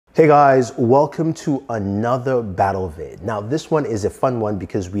Hey guys, welcome to another battle vid. Now this one is a fun one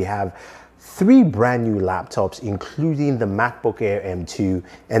because we have three brand new laptops, including the MacBook Air M2,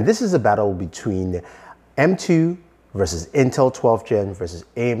 and this is a battle between M2 versus Intel 12th Gen versus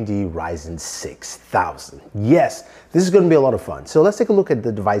AMD Ryzen 6000. Yes, this is going to be a lot of fun. So let's take a look at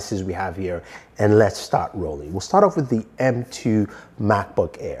the devices we have here and let's start rolling. We'll start off with the M2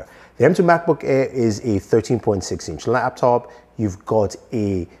 MacBook Air. The M2 MacBook Air is a 13.6-inch laptop. You've got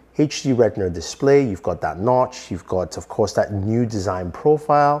a HD Retina display, you've got that notch, you've got, of course, that new design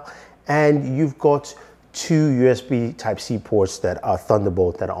profile, and you've got two USB Type-C ports that are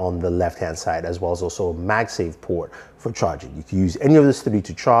Thunderbolt that are on the left-hand side, as well as also a MagSafe port for charging. You can use any of those three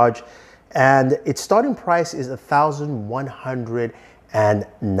to charge, and its starting price is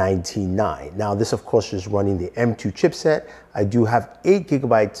 $1,199. Now this of course is running the M2 chipset. I do have 8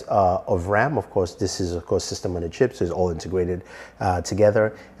 gigabytes of RAM. Of course, this is of course system on a chip, so it's all integrated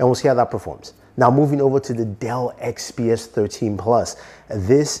together, and we'll see how that performs. Now moving over to the Dell XPS 13 Plus.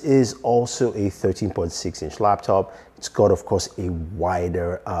 This is also a 13.6-inch laptop. It's got, of course, a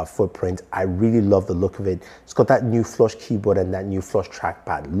wider footprint. I really love the look of it. It's got that new flush keyboard and that new flush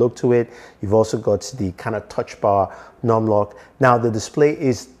trackpad look to it. You've also got the kind of touch bar num-lock. Now the display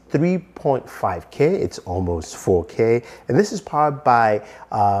is 3.5K, it's almost 4K, and this is powered by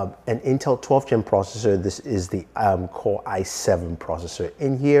an Intel 12th Gen processor. This is the Core i7 processor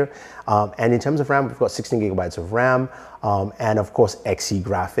in here, and in terms of RAM, we've got 16 gigabytes of RAM, and of course Xe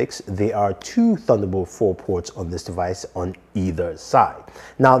graphics. There are two Thunderbolt 4 ports on this device on either side.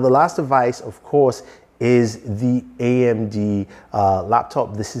 Now the last device, of course, is the AMD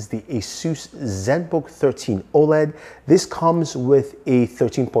laptop. This is the Asus ZenBook 13 OLED. This comes with a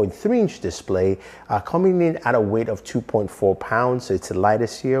 13.3-inch display, coming in at a weight of 2.4 pounds. So it's the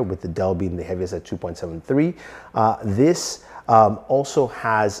lightest here, with the Dell being the heaviest at 2.73. This also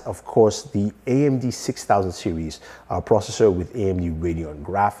has, of course, the AMD 6000 series processor with AMD Radeon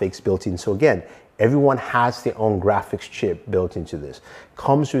graphics built in. So again, everyone has their own graphics chip built into this.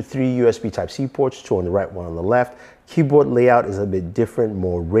 Comes with 3 USB Type-C ports, 2 on the right, 1 on the left. Keyboard layout is a bit different,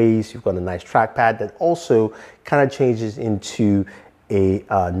 more raised. You've got a nice trackpad that also kind of changes into a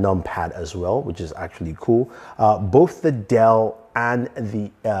numpad as well, which is actually cool. Both the Dell and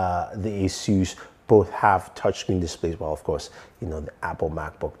the Asus both have touchscreen displays, while of course, you know, the Apple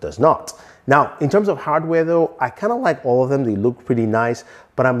MacBook does not. Now, in terms of hardware though, I kind of like all of them. They look pretty nice,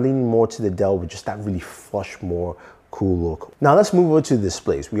 but I'm leaning more to the Dell with just that really flush, more cool look. Now let's move over to the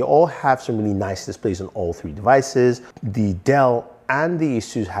displays. We all have some really nice displays on all three devices. The Dell and the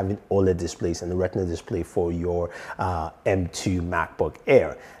Asus having OLED displays and the Retina display for your M2 MacBook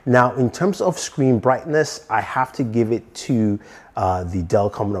Air. Now, in terms of screen brightness, I have to give it to the Dell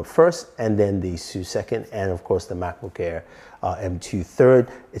coming up first, and then the Asus second, and of course the MacBook Air M2 third.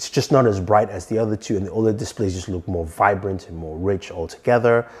 It's just not as bright as the other two, and the OLED displays just look more vibrant and more rich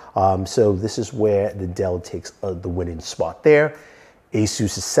altogether. So this is where the Dell takes the winning spot there.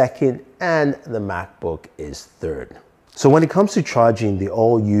 Asus is second, and the MacBook is third. So when it comes to charging, they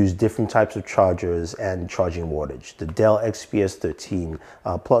all use different types of chargers and charging wattage. The Dell XPS 13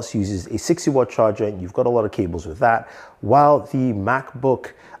 Plus uses a 60-watt charger, and you've got a lot of cables with that, while the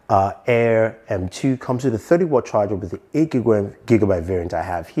MacBook Air M2 comes with a 30-watt charger with the 8 gigabyte variant I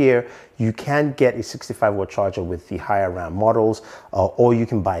have here. You can get a 65-watt charger with the higher RAM models, or you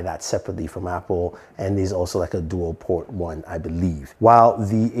can buy that separately from Apple, and there's also like a dual port one, I believe. While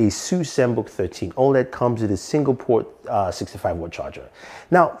the Asus ZenBook 13 OLED comes with a single port 65-watt charger.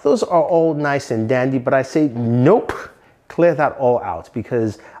 Now, those are all nice and dandy, but I say nope, clear that all out,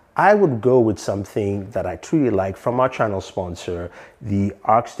 because I would go with something that I truly like from our channel sponsor, the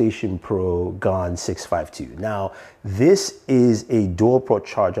ArcStation Pro GON 652. Now, this is a dual port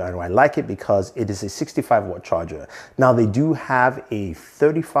charger, and I like it because it is a 65-watt charger. Now, they do have a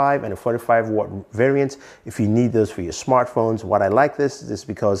 35 and a 45-watt variant if you need those for your smartphones. What I like this is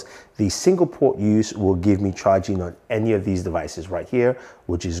because the single port use will give me charging on any of these devices right here,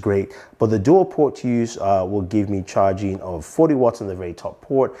 which is great. But the dual port use will give me charging of 40 watts on the very top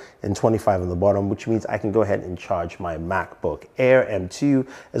port and 25 on the bottom, which means I can go ahead and charge my MacBook Air M2,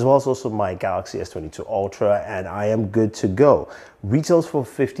 as well as also my Galaxy S22 Ultra, and I am good to go. Retails for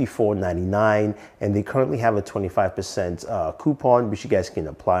 $54.99, and they currently have a 25% coupon, which you guys can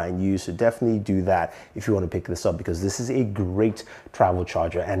apply and use. So definitely do that if you want to pick this up, because this is a great travel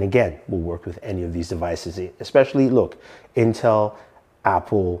charger, and again, will work with any of these devices, especially, look, Intel,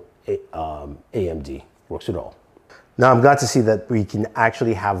 Apple, AMD, works with all. Now, I'm glad to see that we can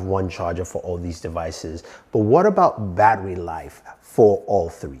actually have one charger for all these devices, but what about battery life for all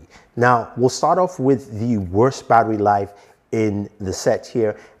three? Now, we'll start off with the worst battery life in the set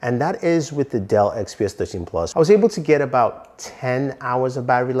here, and that is with the Dell XPS 13 Plus. I was able to get about 10 hours of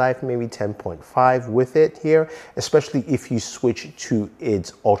battery life, maybe 10.5 with it here, especially if you switch to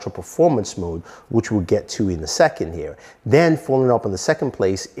its ultra performance mode, which we'll get to in a second here. Then following up on the second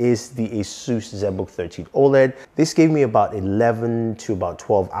place is the Asus ZenBook 13 OLED. This gave me about 11 to about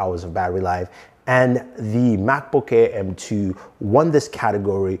 12 hours of battery life, and the MacBook Air M2 won this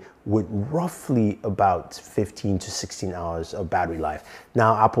category with roughly about 15 to 16 hours of battery life.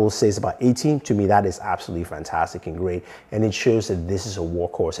 Now, Apple says about 18. To me, that is absolutely fantastic and great, and it shows that this is a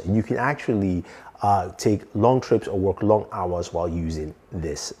workhorse, and you can actually take long trips or work long hours while using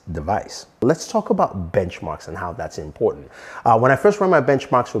this device. Let's talk about benchmarks and how that's important. When I first ran my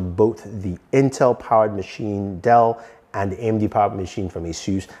benchmarks for both the Intel powered machine Dell and the AMD powered machine from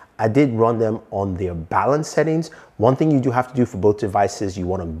Asus, I did run them on their balance settings. One thing you do have to do for both devices, you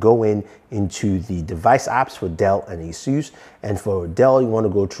want to go into the device apps for Dell and Asus. And for Dell, you want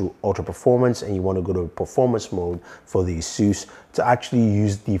to go to Ultra Performance, and you want to go to Performance mode for the Asus to actually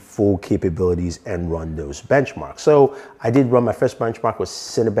use the full capabilities and run those benchmarks. So I did run my first benchmark with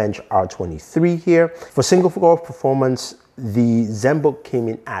Cinebench R23 here. For single core performance, the ZenBook came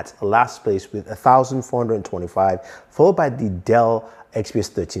in at last place with 1,425, followed by the Dell XPS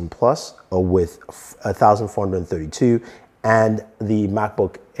 13 Plus with 1,432, and the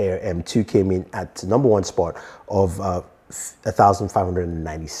MacBook Air M2 came in at the #1 spot of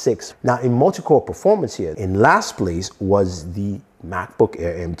 1,596. Now, in multi-core performance here, in last place was the MacBook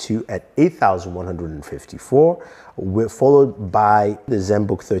Air M2 at 8,154, followed by the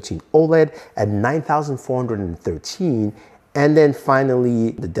ZenBook 13 OLED at 9,413, and then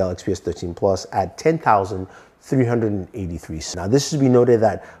finally the Dell XPS 13 Plus at 10,383. Now, this should be noted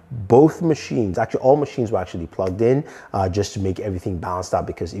that both machines, actually all machines, were actually plugged in just to make everything balanced out,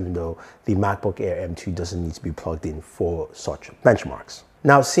 because even though the MacBook Air M2 doesn't need to be plugged in for such benchmarks.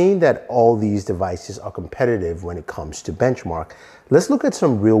 Now, seeing that all these devices are competitive when it comes to benchmark, let's look at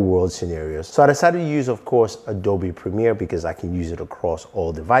some real world scenarios. So I decided to use, of course, Adobe Premiere because I can use it across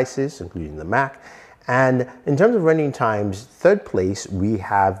all devices, including the Mac. And in terms of running times, third place, we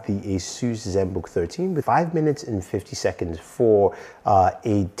have the Asus ZenBook 13 with 5 minutes and 50 seconds for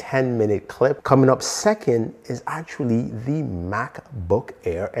a 10-minute clip. Coming up second is actually the MacBook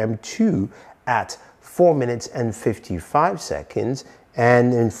Air M2 at 4 minutes and 55 seconds.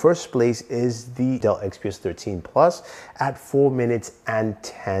 And in first place is the Dell XPS 13 Plus at 4 minutes and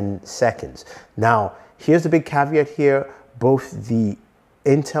 10 seconds. Now, here's the big caveat here. Both the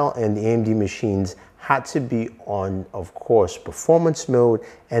Intel and the AMD machines had to be on, of course, performance mode,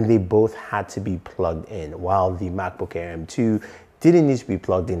 and they both had to be plugged in, while the MacBook Air M2 didn't need to be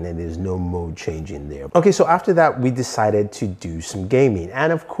plugged in, and there's no mode change in there. Okay, so after that, we decided to do some gaming.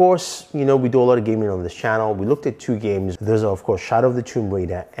 And of course, you know, we do a lot of gaming on this channel. We looked at two games. Those are, of course, Shadow of the Tomb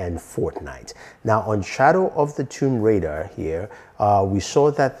Raider and Fortnite. Now, on Shadow of the Tomb Raider here, we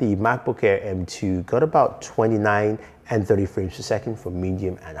saw that the MacBook Air M2 got about 29 and 30 frames per second for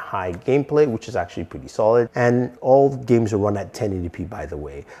medium and high gameplay, which is actually pretty solid. And all games are run at 1080p, by the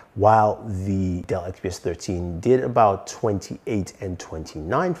way, while the Dell XPS 13 did about 28 and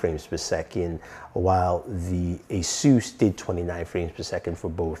 29 frames per second, while the Asus did 29 frames per second for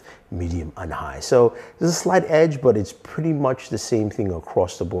both medium and high. So there's a slight edge, but it's pretty much the same thing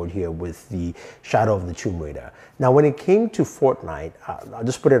across the board here with the Shadow of the Tomb Raider. Now, when it came to Fortnite, I'll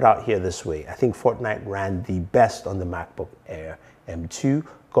just put it out here this way. I think Fortnite ran the best on the MacBook Air M2,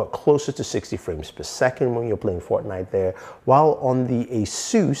 got closer to 60 frames per second when you're playing Fortnite there, while on the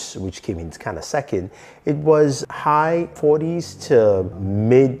Asus, which came in kind of second, it was high 40s to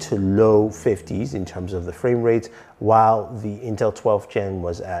mid to low 50s in terms of the frame rates, while the Intel 12th Gen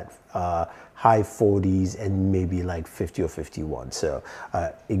was at high 40s and maybe like 50 or 51. So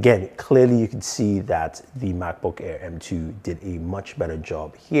again, clearly you can see that the MacBook Air M2 did a much better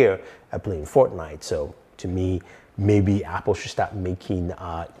job here at playing Fortnite. So to me, maybe Apple should start making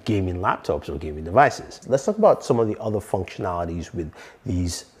gaming laptops or gaming devices. Let's talk about some of the other functionalities with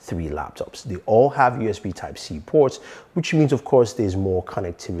these three laptops. They all have USB Type-C ports, which means, of course, there's more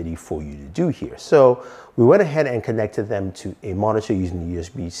connectivity for you to do here. So we went ahead and connected them to a monitor using the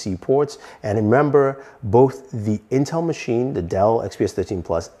USB-C ports. And remember, both the Intel machine, the Dell XPS 13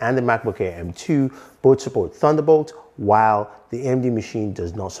 Plus, and the MacBook Air M2 both support Thunderbolt, while the AMD machine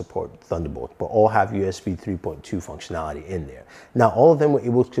does not support Thunderbolt, but all have USB 3.2 functionality in there. Now, all of them were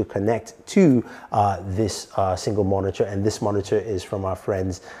able to connect to this single monitor, and this monitor is from our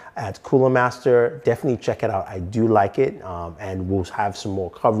friends at Cooler Master. Definitely check it out. I do like it, and we'll have some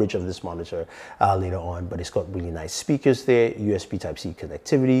more coverage of this monitor later on, but it's got really nice speakers there, USB Type-C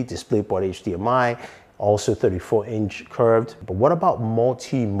connectivity, DisplayPort HDMI, also 34-inch curved. But what about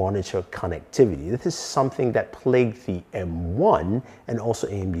multi-monitor connectivity? This is something that plagued the M1 and also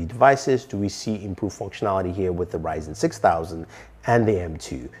AMD devices. Do we see improved functionality here with the Ryzen 6000 and the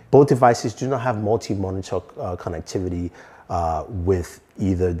M2? Both devices do not have multi-monitor connectivity with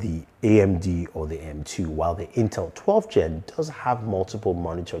either the AMD or the M2, while the Intel 12th Gen does have multiple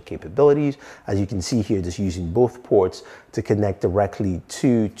monitor capabilities. As you can see here, just using both ports to connect directly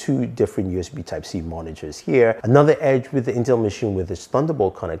to two different USB Type-C monitors here. Another edge with the Intel machine with its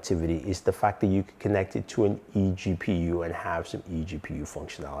Thunderbolt connectivity is the fact that you can connect it to an eGPU and have some eGPU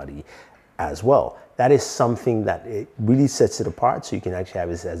functionality as well. That is something that it really sets it apart, so you can actually have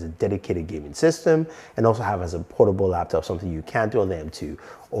this as a dedicated gaming system and also have as a portable laptop, something you can't do on the M2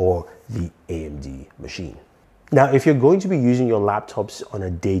 or the AMD machine. Now, if you're going to be using your laptops on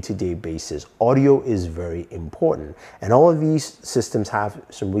a day-to-day basis, audio is very important. And all of these systems have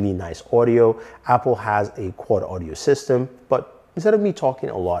some really nice audio. Apple has a quad audio system, but instead of me talking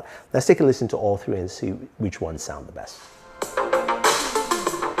a lot, let's take a listen to all three and see which ones sound the best.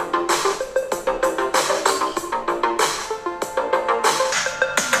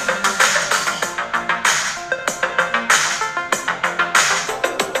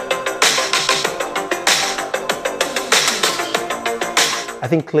 I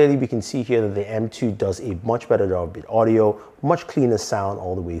think clearly we can see here that the M2 does a much better job with audio, much cleaner sound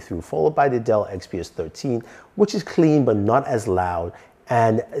all the way through, followed by the Dell XPS 13, which is clean but not as loud,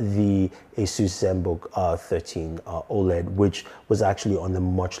 and the Asus ZenBook 13 OLED, which was actually on the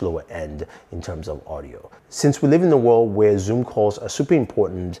much lower end in terms of audio. Since we live in a world where Zoom calls are super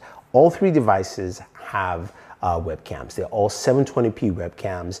important, all three devices have webcams. They're all 720p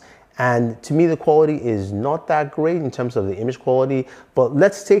webcams. And to me, the quality is not that great in terms of the image quality, but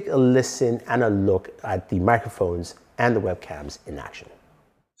let's take a listen and a look at the microphones and the webcams in action.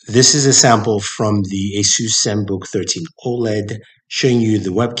 This is a sample from the Asus ZenBook 13 OLED, showing you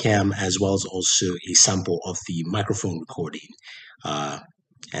the webcam as well as also a sample of the microphone recording,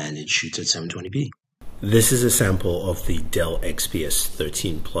 and it shoots at 720p. This is a sample of the Dell XPS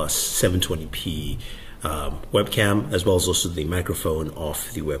 13 Plus 720p webcam, as well as also the microphone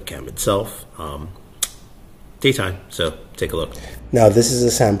of the webcam itself. Daytime, so take a look. Now this is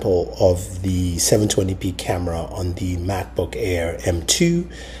a sample of the 720p camera on the MacBook Air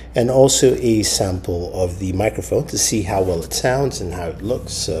M2, and also a sample of the microphone to see how well it sounds and how it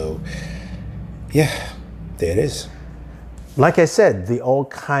looks. So yeah, there it is. Like I said, they all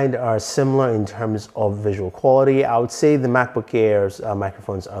kind of are similar in terms of visual quality. I would say the MacBook Air's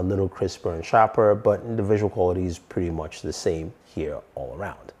microphones are a little crisper and sharper, but the visual quality is pretty much the same here all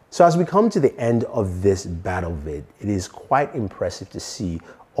around. So as we come to the end of this battle vid, it is quite impressive to see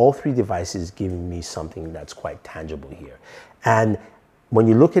all three devices giving me something that's quite tangible here. And when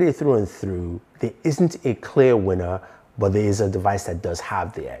you look at it through and through, there isn't a clear winner, but there is a device that does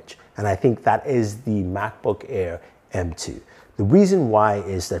have the edge. And I think that is the MacBook Air M2. The reason why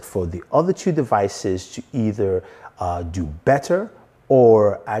is that for the other two devices to either do better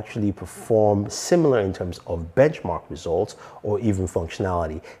or actually perform similar in terms of benchmark results or even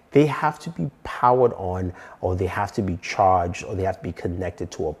functionality, they have to be powered on, or they have to be charged, or they have to be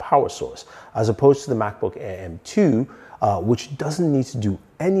connected to a power source, as opposed to the MacBook Air M2, which doesn't need to do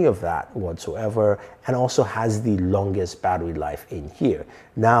any of that whatsoever, and also has the longest battery life in here.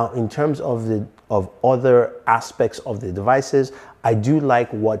 Now, in terms of other aspects of the devices, I do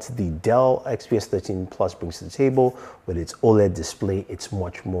like what the Dell XPS 13 Plus brings to the table with its OLED display. It's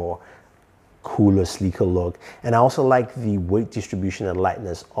much more cooler, sleeker look. And I also like the weight distribution and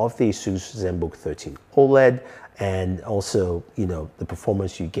lightness of the Asus ZenBook 13 OLED, and also, you know, the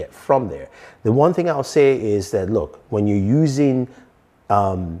performance you get from there. The one thing I'll say is that, look, when you're using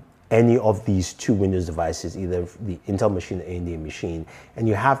any of these two Windows devices, either the Intel machine or AMD machine, and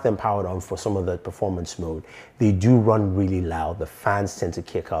you have them powered on for some of the performance mode, they do run really loud. The fans tend to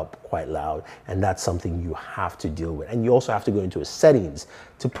kick up quite loud, and that's something you have to deal with. And you also have to go into a settings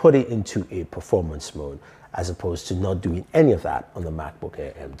to put it into a performance mode, as opposed to not doing any of that on the MacBook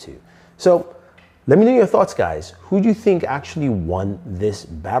Air M2. So let me know your thoughts, guys. Who do you think actually won this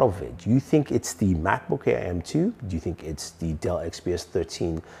battle vid? Do you think it's the MacBook Air M2? Do you think it's the Dell XPS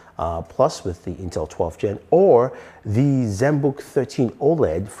 13 Plus with the Intel 12th Gen, or the ZenBook 13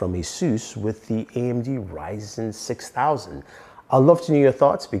 OLED from Asus with the AMD Ryzen 6000? I'd love to know your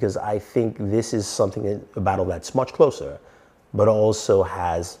thoughts, because I think this is something, a battle that's much closer, but also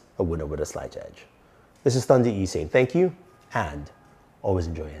has a winner with a slight edge. This is Thunder E saying thank you, and always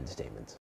enjoy entertainment.